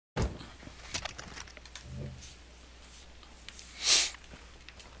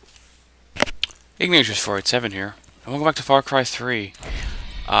Ignatius487 here, and welcome back to Far Cry 3.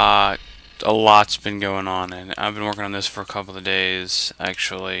 A lot's been going on, and I've been working on this for a couple of days,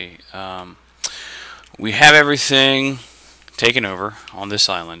 actually. We have everything taken over, on this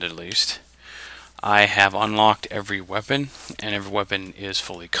island at least. I have unlocked every weapon, and every weapon is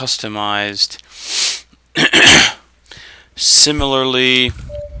fully customized. Similarly,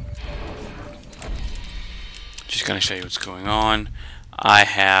 just going to show you what's going on. I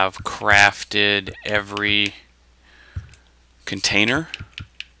have crafted every container.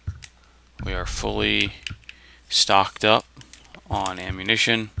 We are fully stocked up on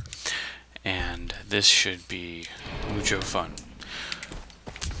ammunition, and this should be mucho fun.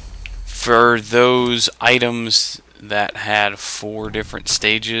 For those items that had 4 different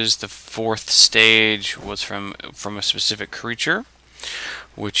stages, the 4th stage was from a specific creature,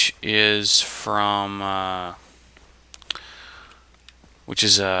 which is from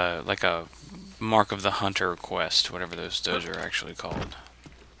like a Mark of the Hunter quest, whatever those are actually called.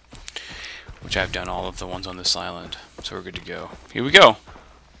 Which I've done all of the ones on this island, so we're good to go. Here we go.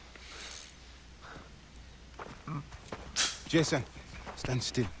 Jason, stand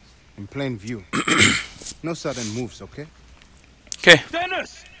still, in plain view. No sudden moves, okay? Okay.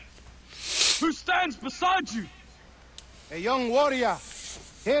 Dennis! Who stands beside you? A young warrior,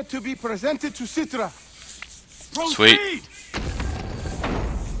 here to be presented to Citra. Sweet. Proceed!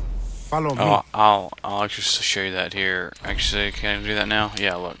 Follow me. Oh, I'll actually show you that here. Actually, can I do that now?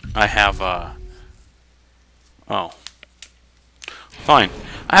 Yeah, look. I have, oh. Fine.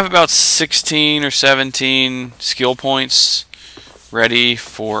 I have about 16 or 17 skill points ready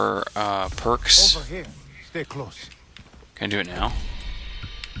for, perks. Over here. Stay close. Can I do it now?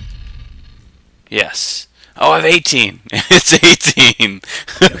 Yes. Oh, I have 18. It's 18.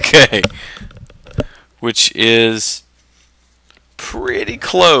 Okay. Which is pretty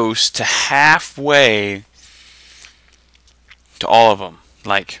close to halfway to all of them.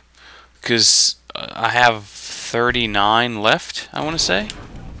 Like, because I have 39 left, I want to say.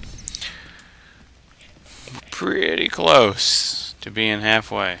 Pretty close to being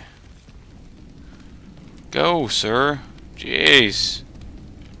halfway. Go, sir. Jeez.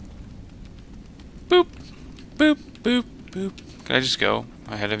 Boop. Boop. Boop. Boop. Can I just go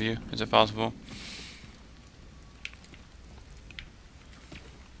ahead of you? Is it possible?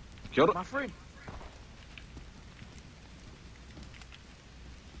 My friend.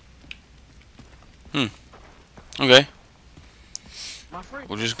 Okay. My friend.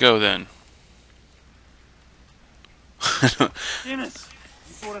 We'll just go then. Dennis,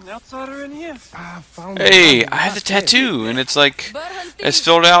 you brought an outsider in here? I found Hey, I have the tattoo, and it's like as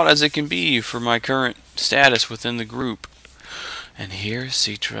filled out as it can be for my current status within the group. And here's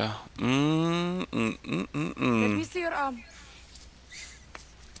Citra. Let me see your arm.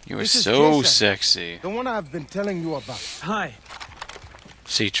 You are This is so Jason. sexy. The one I've been telling you about. Hi.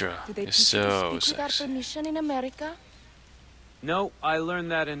 Citra Do they is teach you to so speak without sexy. permission in America? No, I learned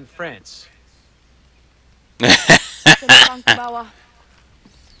that in France. Bawa.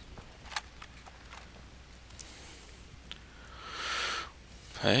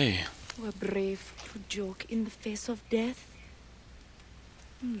 Hey. You are brave to joke in the face of death.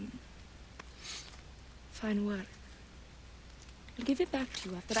 Fine work. I'll give it back to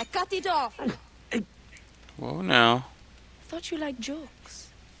you after I cut it off. I Whoa, now. thought you liked jokes.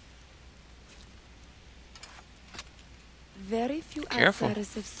 Very few Careful.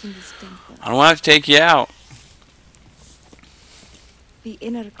 outsiders have seen this temple. I don't want to have to take you out. The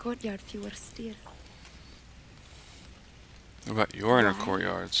inner courtyard fewer still. What about your inner Why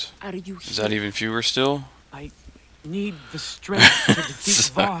courtyards? Are you Is that even fewer still? I need the strength to defeat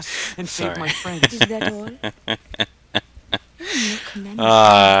Sorry. Voss and save my Sorry. friends. Is that all? You're no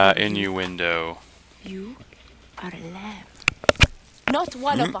commander. Innuendo. You are a lamb. Not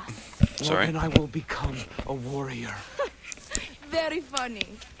one of us. Sorry. Well, then I will become a warrior. Very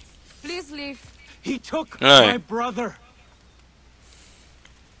funny. Please leave. He took Right. my brother.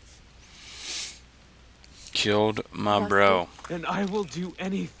 Killed my bro. And I will do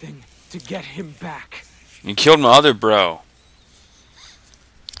anything to get him back. You killed my other bro.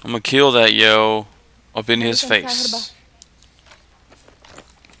 I'm gonna kill that yo up in his face.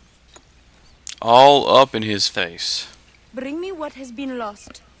 All up in his face. Bring me what has been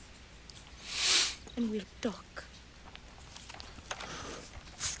lost. And we'll talk.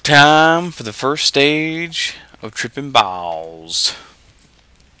 Time for the first stage of tripping balls.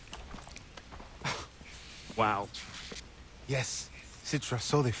 Wow. Yes, Citra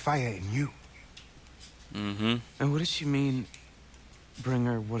saw the fire in you. Mm-hmm. And what does she mean, bring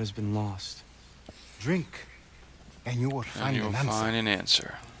her what has been lost? Drink, and you will And find you'll an answer. find an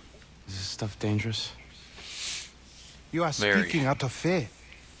answer. Is this stuff dangerous? You are Very. speaking out of fear.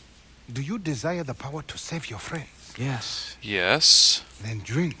 Do you desire the power to save your friends? Yes. Yes. Then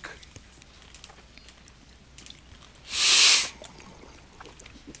drink.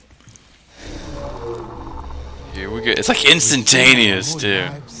 Here we go. It's like instantaneous, With too.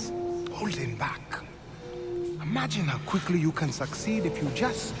 lives holding back. Imagine how quickly you can succeed if you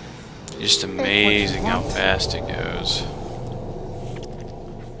just... Just amazing how fast it goes.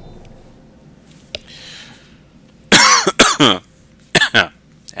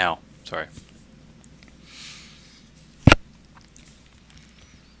 Ow. Sorry.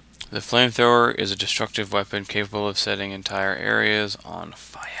 The flamethrower is a destructive weapon capable of setting entire areas on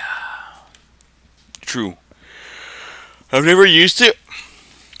fire. True. I've never used it.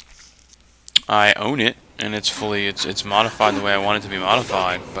 I own it, and it's fully, it's modified the way I want it to be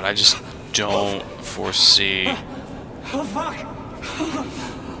modified, but I just don't foresee. Oh, fuck!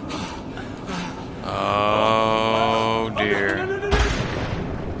 Oh dear.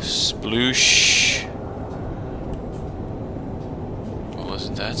 Sploosh. Well,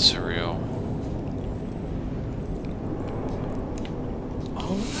 wasn't that surreal?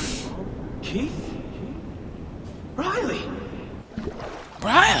 Oh, Keith? Riley!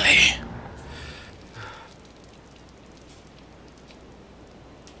 Riley!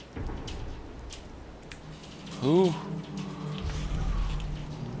 Who?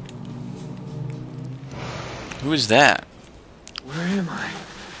 Who is that? Where am I?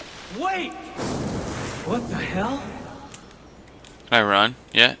 Wait! What the hell? Can I run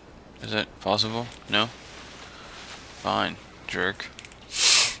yet? Is it possible? No? Fine, jerk.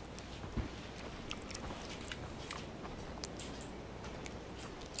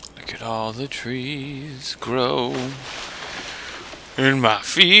 Look at all the trees grow in my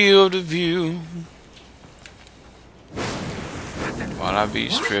field of view while I be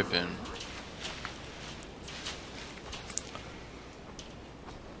stripping.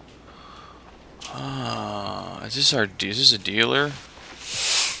 Ah, is this a dealer?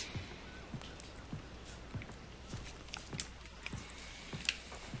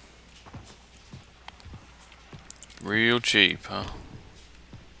 Real cheap, huh?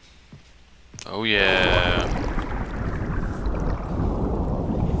 Oh yeah.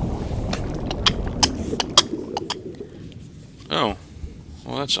 Oh,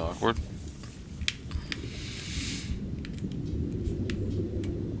 well that's awkward.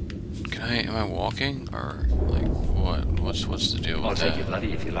 Am I walking or like what? What's the deal I'll with take you that?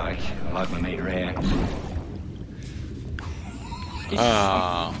 bloody if you like. I like my meat rare.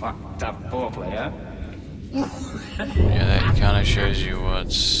 Ah, Fucked up foreplay, huh? yeah, that kind of shows you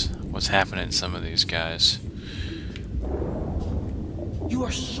what's happening to some of these guys. You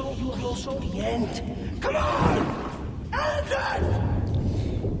are so close to the end. Come on! Alan!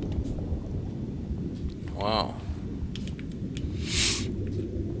 Wow.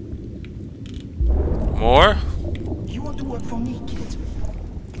 More? You want to work for me, kid?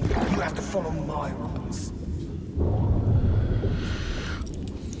 You have to follow my rules.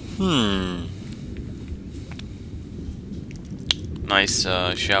 Nice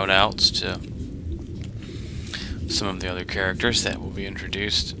shout outs to some of the other characters that will be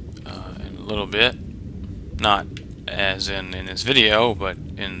introduced in a little bit. Not as in this video, but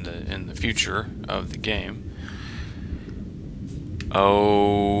in the future of the game.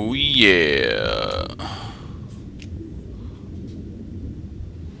 Oh yeah.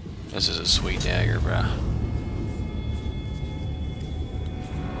 This is a sweet dagger, bruh.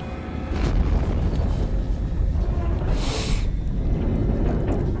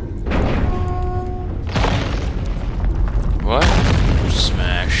 What?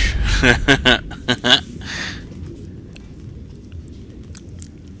 Smash.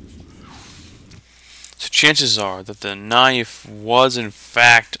 So chances are that the knife was in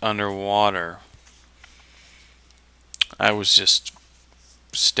fact underwater. I was just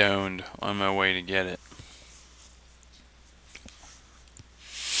stoned on my way to get it.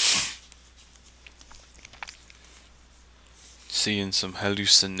 Seeing some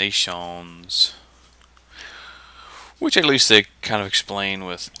hallucinations. Which at least they kind of explain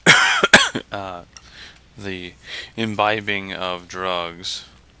with the imbibing of drugs.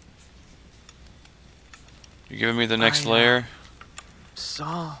 You giving me the next layer?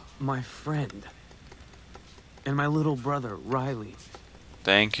 Saw my friend and my little brother, Riley.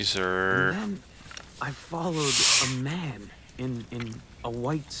 Thank you, And sir. then I followed a man in a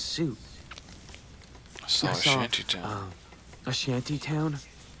white suit. I saw a shantytown. A shantytown,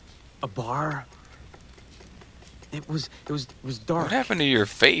 a bar. It was dark. What happened to your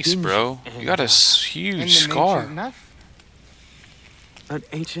face, bro? You got a And huge an scar. ancient knife? An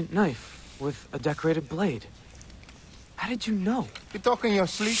ancient knife with a decorated blade. How did you know? You talk in your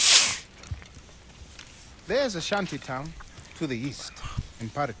sleep? There's a shanty town to the east in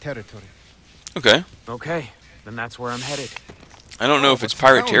pirate territory. Okay. Okay, then that's where I'm headed. I don't know Oh, if it's but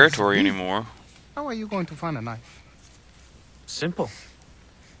pirate town is territory deep. anymore. How are you going to find a knife? Simple.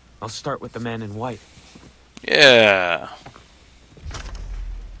 I'll start with the man in white. Yeah.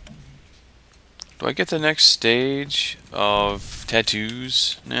 Do I get the next stage of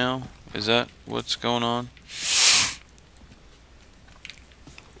tattoos now? Is that what's going on?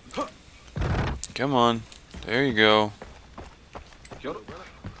 Come on. There you go.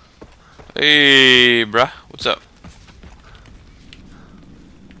 Hey, bruh. What's up?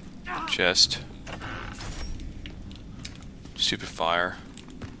 Chest. Stupid fire.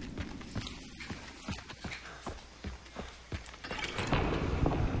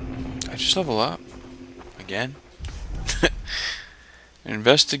 I just level up. Again?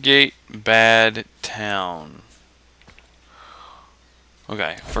 Investigate bad town.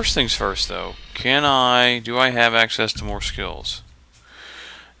 Okay, first things first though. Do I have access to more skills?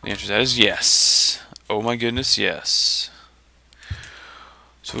 The answer to that is yes. Oh my goodness, yes.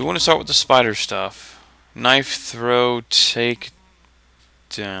 So we want to start with the spider stuff. Knife throw, take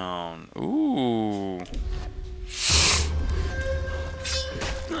down. Ooh.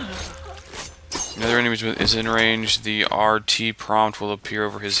 Another enemy is in range. The RT prompt will appear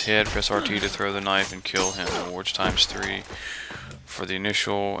over his head. Press RT to throw the knife and kill him. Awards ×3 for the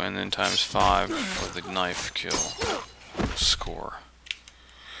initial, and then ×5 for the knife kill score.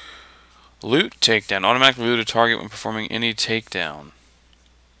 Loot takedown. Automatically loot a target when performing any takedown.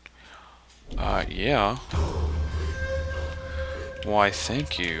 Yeah. Why,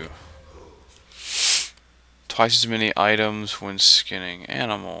 thank you. Twice as many items when skinning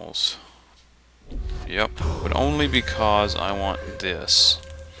animals. Yep, but only because I want this.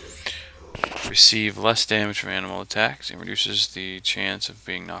 Receive less damage from animal attacks and reduces the chance of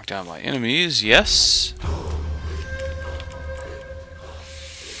being knocked down by enemies. Yes.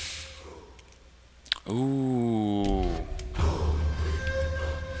 Ooh.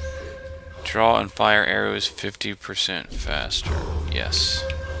 Draw and fire arrows 50% faster. Yes.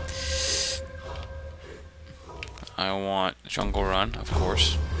 I want jungle run, of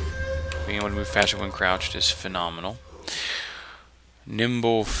course. Being able to move faster when crouched is phenomenal.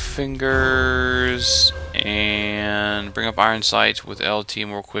 Nimble fingers and bring up iron sights with LT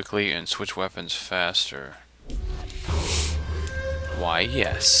more quickly and switch weapons faster. Why,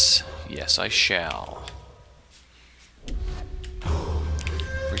 yes. Yes, I shall.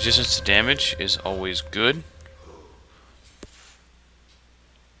 Resistance to damage is always good.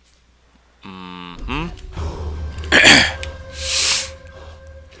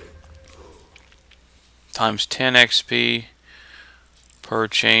 Times 10 XP per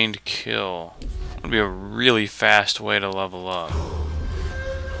chained kill. That would be a really fast way to level up.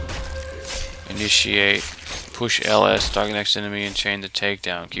 Initiate. Push LS, target next enemy, and chain the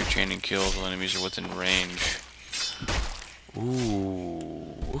takedown. Keep chaining kills while enemies are within range.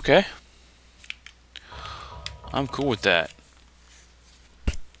 Ooh, okay. I'm cool with that.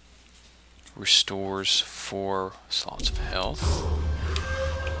 Restores 4 slots of health.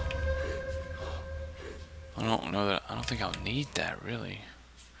 I don't think I'll need that really.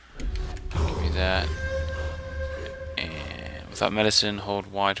 Give me that. And without medicine,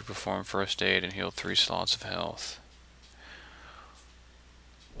 hold Y to perform first aid and heal 3 slots of health.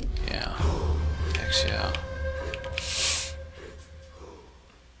 Yeah. Hex yeah.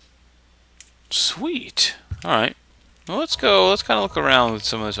 Sweet. Alright. Well, let's go. Let's kind of look around with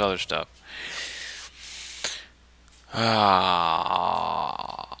some of this other stuff.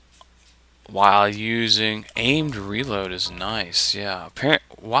 While using aimed reload is nice. Yeah.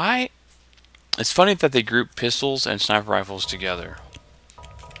 Why? It's funny that they group pistols and sniper rifles together.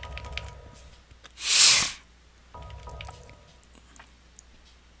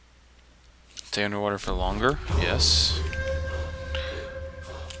 Stay underwater for longer? Yes.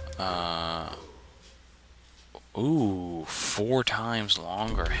 Ooh, 4 times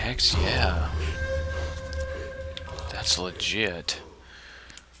longer. Hex yeah. That's legit.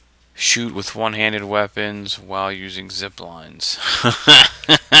 Shoot with one-handed weapons while using zip lines.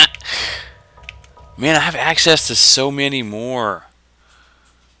 Man, I have access to so many more.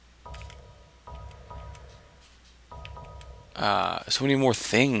 So many more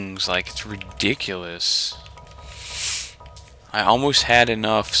things. Like, it's ridiculous. I almost had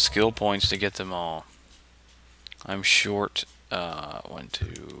enough skill points to get them all. I'm short. 1, 2,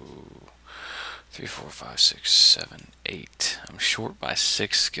 3, 4, 5, 6, 7, 8. I'm short by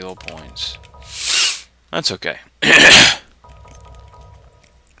 6 skill points. That's okay.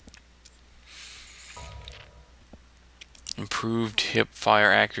 improved hip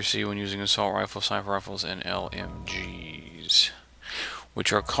fire accuracy when using assault rifles, sniper rifles, and LMGs,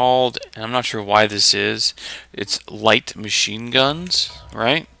 which are called, and I'm not sure why this is, it's light machine guns,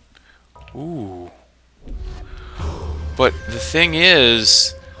 right? Ooh. But the thing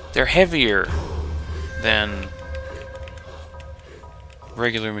is, they're heavier than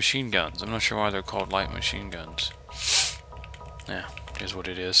regular machine guns. I'm not sure why they're called light machine guns. Yeah, here's what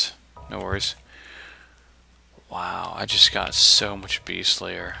it is. No worries. Wow, I just got so much Beast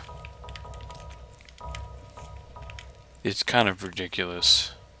Slayer. It's kind of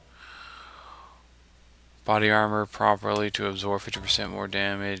ridiculous. Body armor properly to absorb 50% more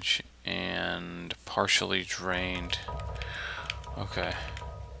damage and partially drained. Okay.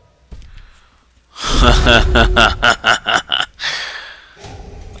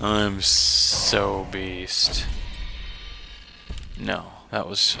 I'm so beast. No, that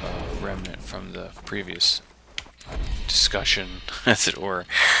was a remnant from the previous discussion, as it were.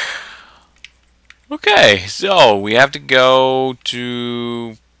 Okay, so we have to go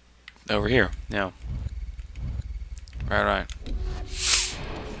to over here. Yeah. Right.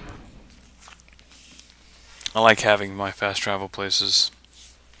 I like having my fast travel places.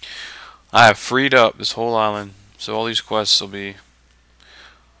 I have freed up this whole island, so all these quests will be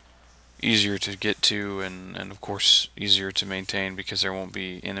easier to get to and of course easier to maintain because there won't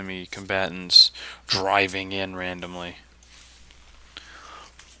be enemy combatants driving in randomly.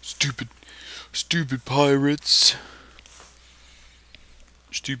 Stupid pirates.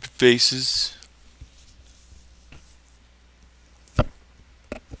 Stupid faces.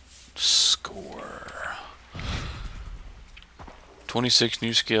 Score. 26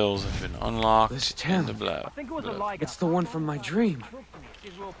 new skills have been unlocked. This in the town. blah. It's the one from my dream.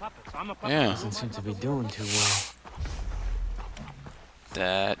 Yeah. Doesn't seem to be doing too well.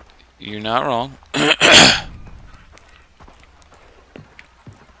 That you're not wrong.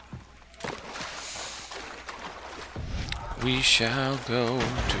 We shall go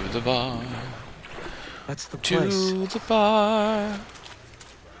to the bar. That's the place. To the bar.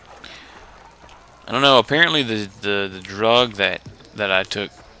 I don't know. Apparently, the drug that I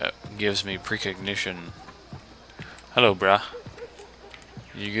took gives me precognition. Hello, bruh.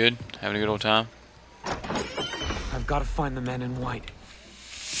 You good? Having a good old time? I've got to find the man in white.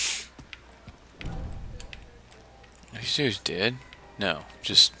 You say he's dead? No,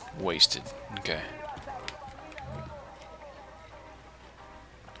 just wasted. Okay.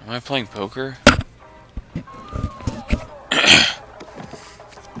 Am I playing poker? Did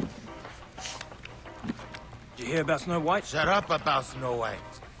you hear about Snow White? Shut up about Snow White.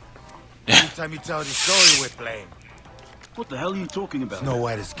 Every time you tell the story, we're playing. What the hell are you talking about? Snow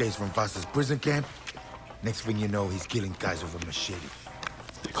White escapes from Foster's prison camp. Next thing you know, he's killing guys with a machete.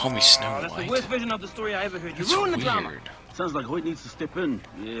 They call me Snow That's the White. worst version of the story I ever heard. You That's ruined the drama. weird. Sounds like Hoyt needs to step in.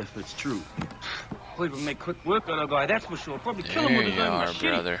 Yeah, if it's true. Hoyt would make quick work of that guy, that's for sure. Probably kill him There with his you own are, machete.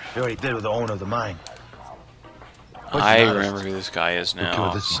 brother. You already did with the owner of the mine. I honest. remember who this guy is We'll now.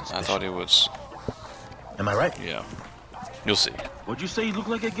 kill this one I thought he was. Am I right? Yeah. You'll see. What'd you say he looked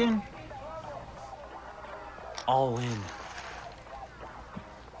like again? All in.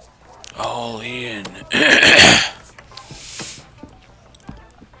 All in.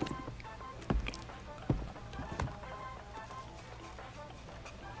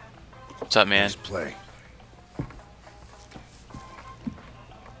 What's up, man? Nice play.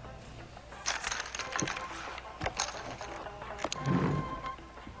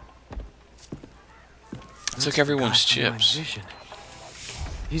 Took everyone's Guy from my chips. vision.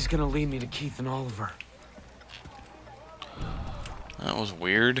 He's gonna lead me to Keith and Oliver. That was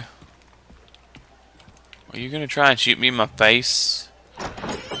weird. Are you gonna try and shoot me in my face?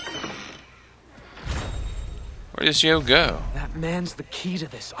 Where does Joe go? That man's the key to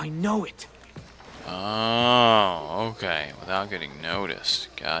this. I know it. Oh, okay. Without getting noticed.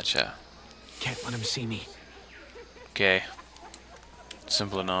 Gotcha. Can't let him see me. Okay.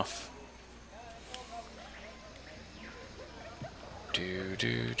 Simple enough. Citra's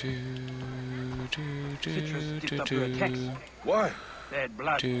dipped up her attacks. Why? Bad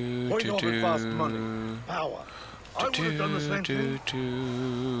blood. Point over fast money. Power. I would have done the same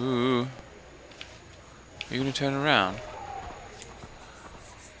thing. Are you gonna turn around?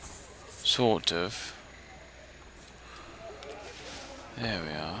 Sort of. There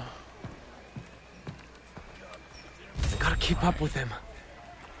we are. I gotta keep up with him.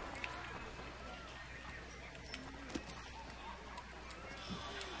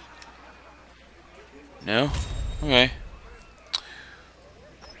 No? Okay.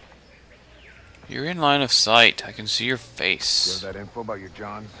 You're in line of sight. I can see your face. That info about your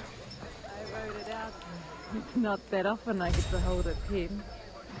Johns? I wrote it out. It's not that often I get to hold a pen.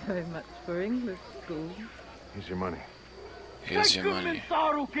 So much for English school. Here's your money. Here's your money.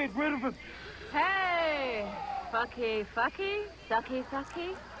 Get rid of him. Hey! Fucky, sucky,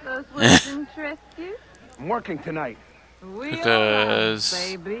 sucky. Those words interest you? I'm working tonight. We Because- all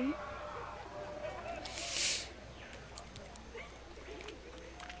are, baby.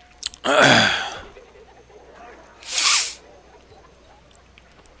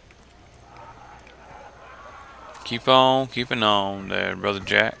 Keep on keeping on there, Brother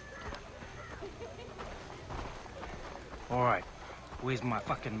Jack. All right. Where's my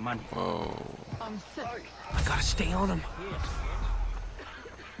fucking money? Whoa. I'm sick. I gotta stay on him.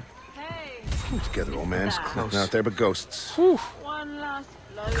 Hey! Pull together, old man. Close. Nothing out there but ghosts. One last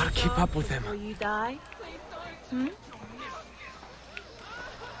blow. Gotta keep up with him. Before you die. Hmm?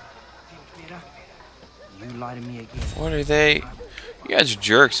 You lie to me again. What are they? You guys are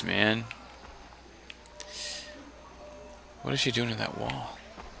jerks, man. What is she doing to that wall?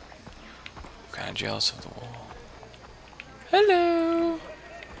 I'm kind of jealous of the wall. Hello.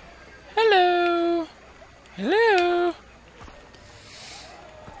 Hello. Hello.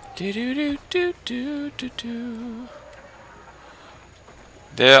 Do do do do do do do.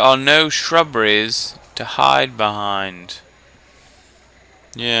 There are no shrubberies to hide behind.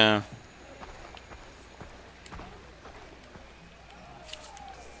 Yeah.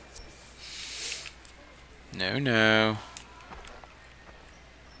 No, no.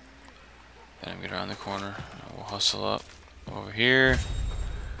 Let him get around the corner. We'll hustle up over here.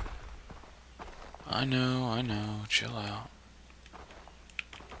 I know. Chill out.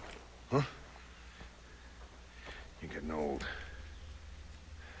 Huh? You're getting old.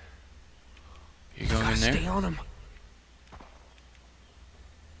 You going Gotta in there? stay on him.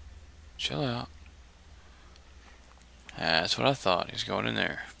 Chill out. That's what I thought. He's going in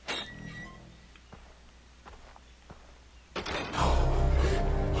there.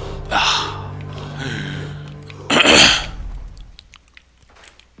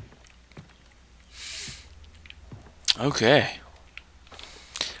 Okay.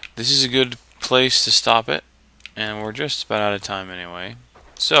 This is a good place to stop it. And we're just about out of time anyway.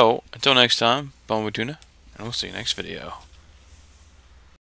 So, until next time, Bone with Tuna, and we'll see you next video.